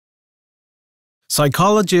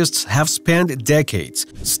Psychologists have spent decades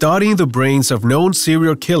studying the brains of known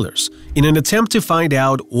serial killers in an attempt to find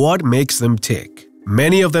out what makes them tick.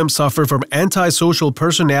 Many of them suffer from antisocial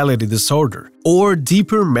personality disorder or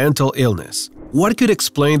deeper mental illness. What could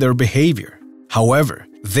explain their behavior? However,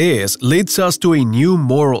 this leads us to a new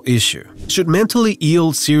moral issue. Should mentally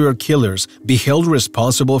ill serial killers be held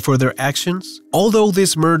responsible for their actions? Although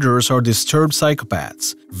these murderers are disturbed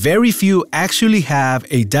psychopaths, very few actually have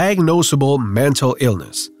a diagnosable mental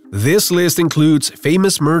illness. This list includes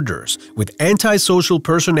famous murderers with antisocial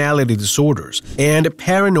personality disorders and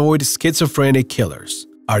paranoid schizophrenic killers.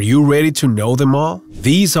 Are you ready to know them all?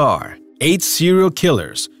 These are 8 serial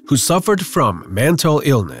killers who suffered from mental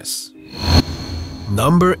illness.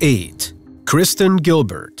 Number 8. Kristen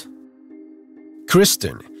Gilbert.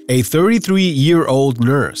 Kristen, a 33-year-old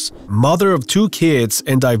nurse, mother of 2 kids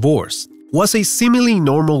and divorced, was a seemingly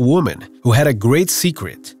normal woman who had a great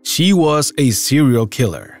secret. She was a serial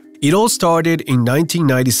killer. It all started in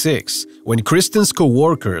 1996 when Kristen's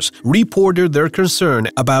co-workers reported their concern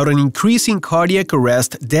about an increase in cardiac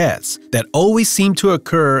arrest deaths that always seemed to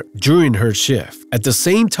occur during her shift. At the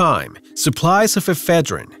same time, supplies of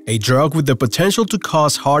ephedrine, a drug with the potential to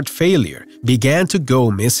cause heart failure, began to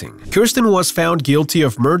go missing. Kristen was found guilty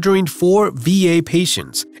of murdering 4 VA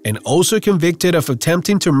patients and also convicted of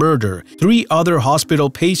attempting to murder 3 other hospital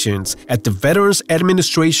patients at the Veterans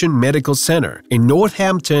Administration Medical Center in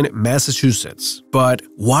Northampton, Massachusetts. But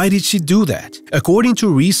why did she do that? According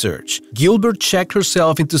to research, Gilbert checked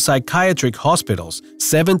herself into psychiatric hospitals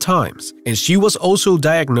 7 times, and she was also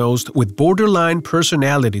diagnosed with borderline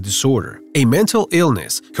personality disorder, a mental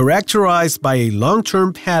illness characterized by a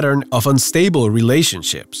long-term pattern of unstable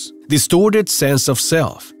relationships, distorted sense of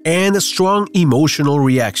self, and strong emotional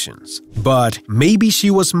reactions. But maybe she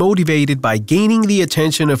was motivated by gaining the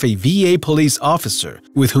attention of a VA police officer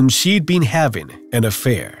with whom she'd been having an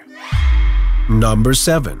affair. Number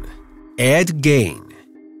 7. Ed Gein.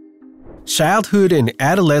 Childhood and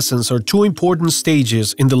adolescence are 2 important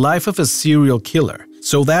stages in the life of a serial killer,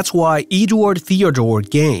 so that's why Edward Theodore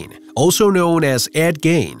Gein, also known as Ed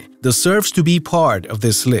Gein, deserves to be part of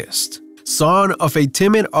this list. Son of a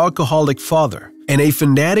timid alcoholic father and a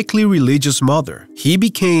fanatically religious mother, he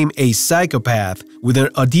became a psychopath with an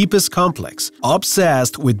Oedipus complex,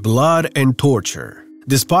 obsessed with blood and torture.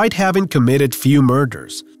 Despite having committed few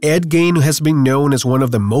murders, Ed Gein has been known as one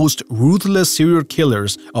of the most ruthless serial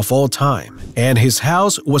killers of all time, and his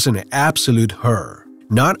house was an absolute horror.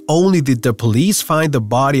 Not only did the police find the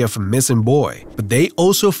body of a missing boy, but they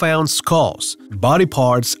also found skulls, body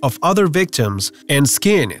parts of other victims, and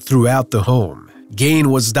skin throughout the home. Gein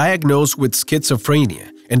was diagnosed with schizophrenia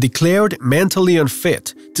and declared mentally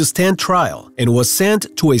unfit to stand trial and was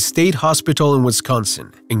sent to a state hospital in Wisconsin.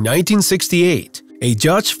 In 1968, a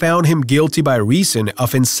judge found him guilty by reason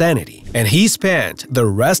of insanity, and he spent the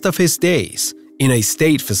rest of his days in a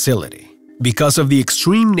state facility. Because of the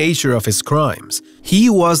extreme nature of his crimes, he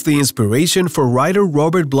was the inspiration for writer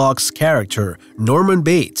Robert Bloch's character Norman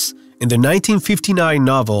Bates in the 1959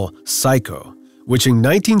 novel Psycho, which in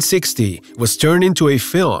 1960 was turned into a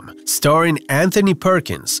film starring Anthony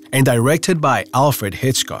Perkins and directed by Alfred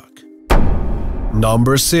Hitchcock.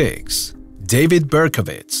 Number 6. David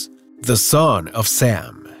Berkowitz, the son of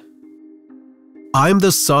Sam. I'm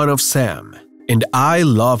the son of Sam, and I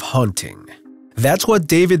love hunting. That's what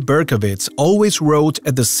David Berkowitz always wrote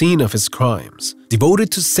at the scene of his crimes. Devoted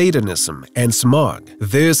to Satanism and smog,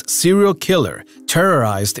 this serial killer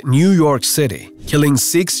terrorized New York City, killing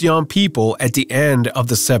 6 young people at the end of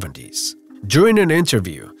the 70s. During an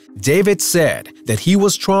interview, David said that he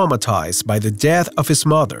was traumatized by the death of his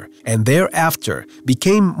mother and thereafter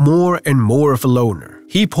became more and more of a loner.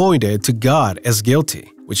 He pointed to God as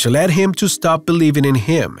guilty, which led him to stop believing in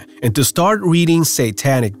him and to start reading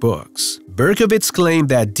satanic books. Berkowitz claimed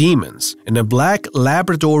that demons and a black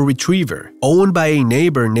Labrador retriever owned by a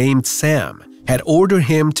neighbor named Sam had ordered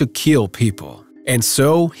him to kill people. And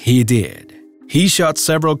so he did. He shot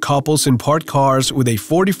several couples in parked cars with a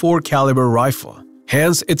 .44 caliber rifle,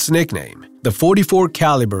 hence its nickname, the 44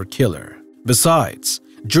 caliber killer. Besides,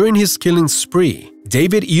 during his killing spree,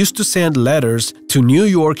 David used to send letters to New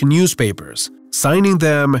York newspapers, signing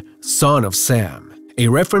them Son of Sam, a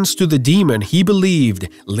reference to the demon he believed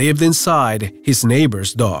lived inside his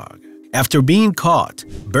neighbor's dog. After being caught,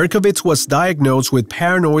 Berkowitz was diagnosed with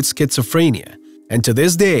paranoid schizophrenia, and to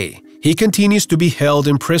this day, he continues to be held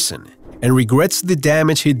in prison and regrets the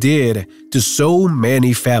damage he did to so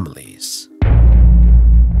many families.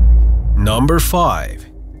 Number 5.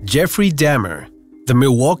 Jeffrey Dahmer, the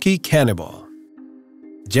Milwaukee Cannibal.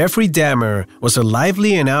 Jeffrey Dahmer was a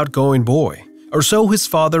lively and outgoing boy, or so his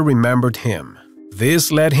father remembered him.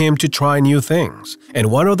 This led him to try new things,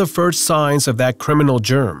 and one of the first signs of that criminal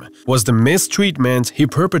germ was the mistreatment he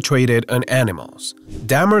perpetrated on animals.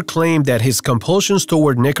 Dahmer claimed that his compulsions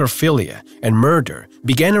toward necrophilia and murder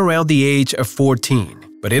began around the age of 14,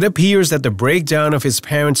 but it appears that the breakdown of his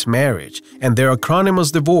parents' marriage and their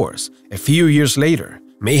acrimonious divorce a few years later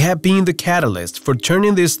may have been the catalyst for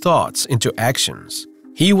turning these thoughts into actions.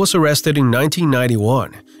 He was arrested in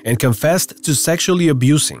 1991 and confessed to sexually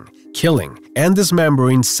abusing, killing, and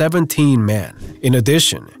dismembering 17 men. In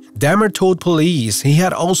addition, Dahmer told police he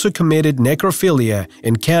had also committed necrophilia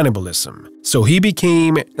and cannibalism, so he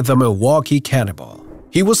became the Milwaukee Cannibal.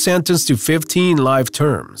 He was sentenced to 15 life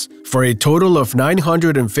terms for a total of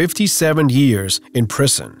 957 years in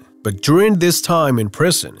prison. But during this time in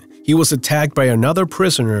prison, he was attacked by another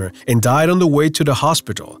prisoner and died on the way to the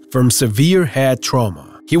hospital from severe head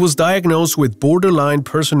trauma. He was diagnosed with borderline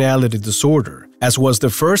personality disorder, as was the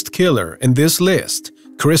first killer in this list,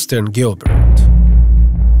 Kristen Gilbert.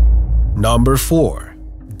 Number 4.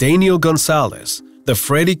 Daniel Gonzalez, the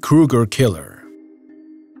Freddy Krueger Killer.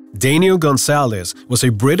 Daniel Gonzalez was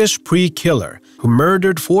a British pre-killer who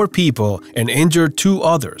murdered 4 people and injured 2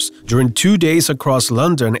 others during 2 days across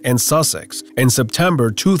London and Sussex in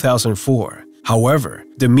September 2004. However,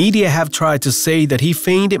 the media have tried to say that he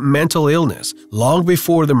feigned mental illness long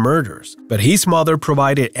before the murders, but his mother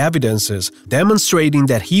provided evidences demonstrating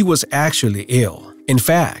that he was actually ill. In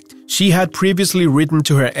fact, she had previously written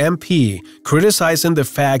to her MP criticizing the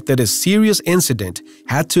fact that a serious incident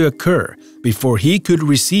had to occur before he could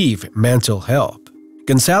receive mental help.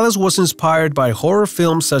 Gonzalez was inspired by horror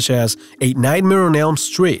films such as A Nightmare on Elm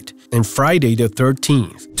Street and Friday the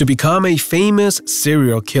 13th to become a famous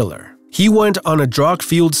serial killer. He went on a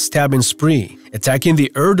drug-fueled stabbing spree, attacking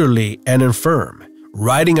the elderly and infirm,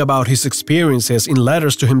 writing about his experiences in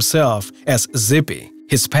letters to himself as Zippy,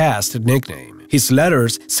 his past nickname. His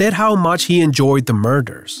letters said how much he enjoyed the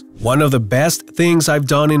murders, one of the best things I've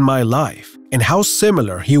done in my life, and how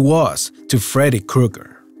similar he was to Freddy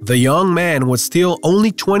Krueger. The young man was still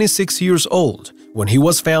only 26 years old when he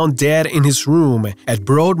was found dead in his room at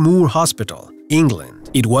Broadmoor Hospital, England.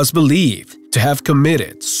 It was believed to have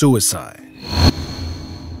committed suicide.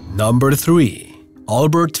 Number 3.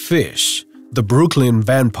 Albert Fish, the Brooklyn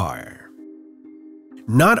Vampire.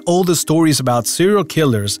 Not all the stories about serial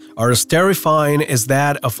killers are as terrifying as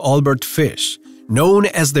that of Albert Fish, known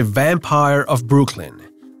as the Vampire of Brooklyn.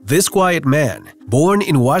 This quiet man, born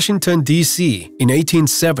in Washington, D.C. in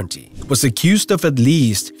 1870, was accused of at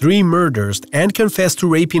least 3 murders and confessed to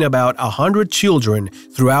raping about 100 children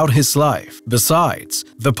throughout his life. Besides,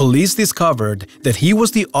 the police discovered that he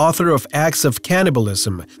was the author of acts of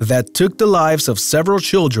cannibalism that took the lives of several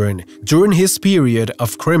children during his period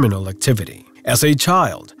of criminal activity. As a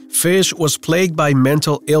child, Fish was plagued by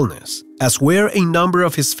mental illness, as were a number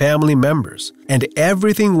of his family members, and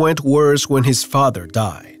everything went worse when his father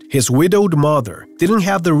died. His widowed mother didn't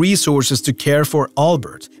have the resources to care for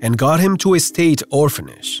Albert and got him to a state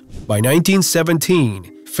orphanage. By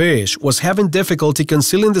 1917, Fish was having difficulty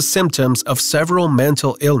concealing the symptoms of several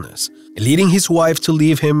mental illness, leading his wife to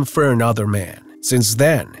leave him for another man. Since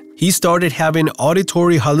then, he started having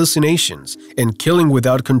auditory hallucinations and killing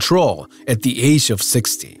without control at the age of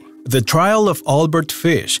 60. The trial of Albert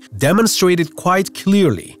Fish demonstrated quite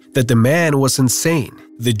clearly that the man was insane.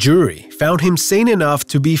 The jury found him sane enough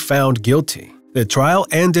to be found guilty. The trial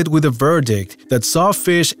ended with a verdict that saw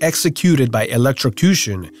Fish executed by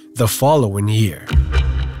electrocution the following year.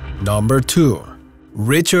 Number 2.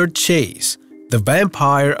 Richard Chase, the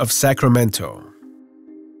Vampire of Sacramento.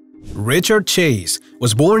 Richard Chase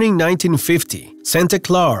was born in 1950, Santa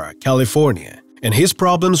Clara, California, and his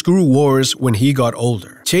problems grew worse when he got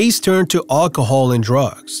older. Chase turned to alcohol and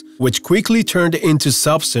drugs, which quickly turned into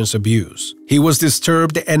substance abuse. He was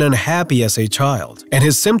disturbed and unhappy as a child, and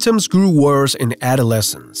his symptoms grew worse in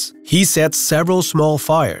adolescence. He set several small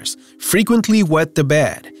fires, frequently wet the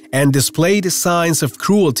bed, and displayed signs of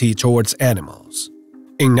cruelty towards animals.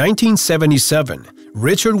 In 1977,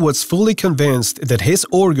 Richard was fully convinced that his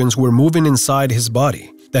organs were moving inside his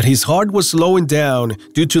body, that his heart was slowing down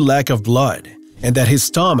due to lack of blood, and that his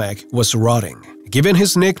stomach was rotting. Given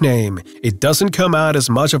his nickname, it doesn't come out as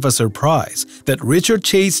much of a surprise that Richard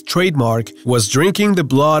Chase's trademark was drinking the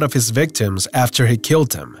blood of his victims after he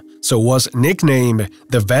killed them, so was nicknamed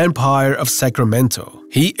the Vampire of Sacramento.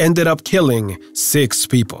 He ended up killing 6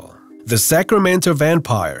 people. The Sacramento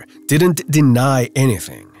Vampire didn't deny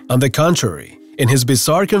anything. On the contrary, in his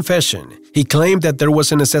bizarre confession, he claimed that there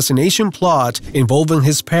was an assassination plot involving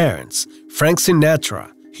his parents, Frank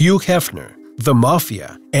Sinatra, Hugh Hefner, the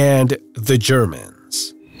Mafia, and the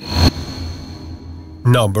Germans.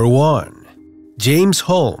 Number 1. James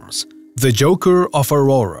Holmes, the Joker of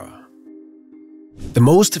Aurora. The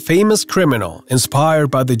most famous criminal inspired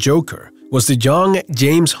by the Joker was the young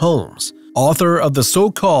James Holmes, author of the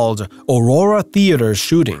so-called Aurora Theater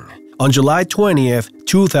shooting on July 20th,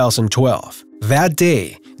 2012. That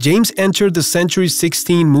day, James entered the Century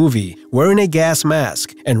 16 movie wearing a gas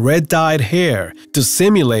mask and red-dyed hair to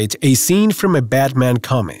simulate a scene from a Batman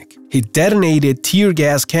comic. He detonated tear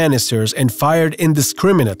gas canisters and fired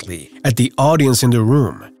indiscriminately at the audience in the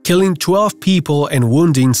room, killing 12 people and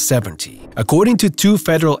wounding 70. According to 2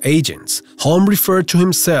 federal agents, Holmes referred to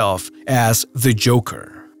himself as the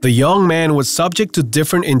Joker. The young man was subject to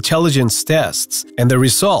different intelligence tests, and the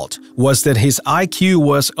result was that his IQ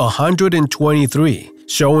was 123,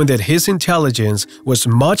 showing that his intelligence was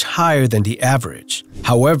much higher than the average.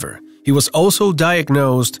 However, he was also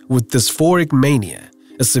diagnosed with dysphoric mania,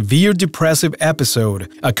 a severe depressive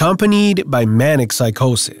episode accompanied by manic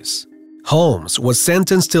psychosis. Holmes was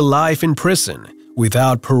sentenced to life in prison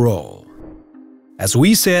without parole. As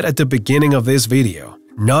we said at the beginning of this video,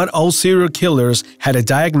 not all serial killers had a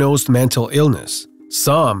diagnosed mental illness.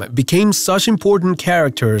 Some became such important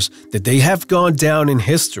characters that they have gone down in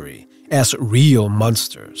history as real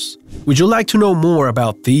monsters. Would you like to know more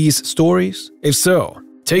about these stories? If so,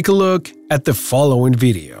 take a look at the following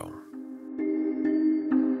video.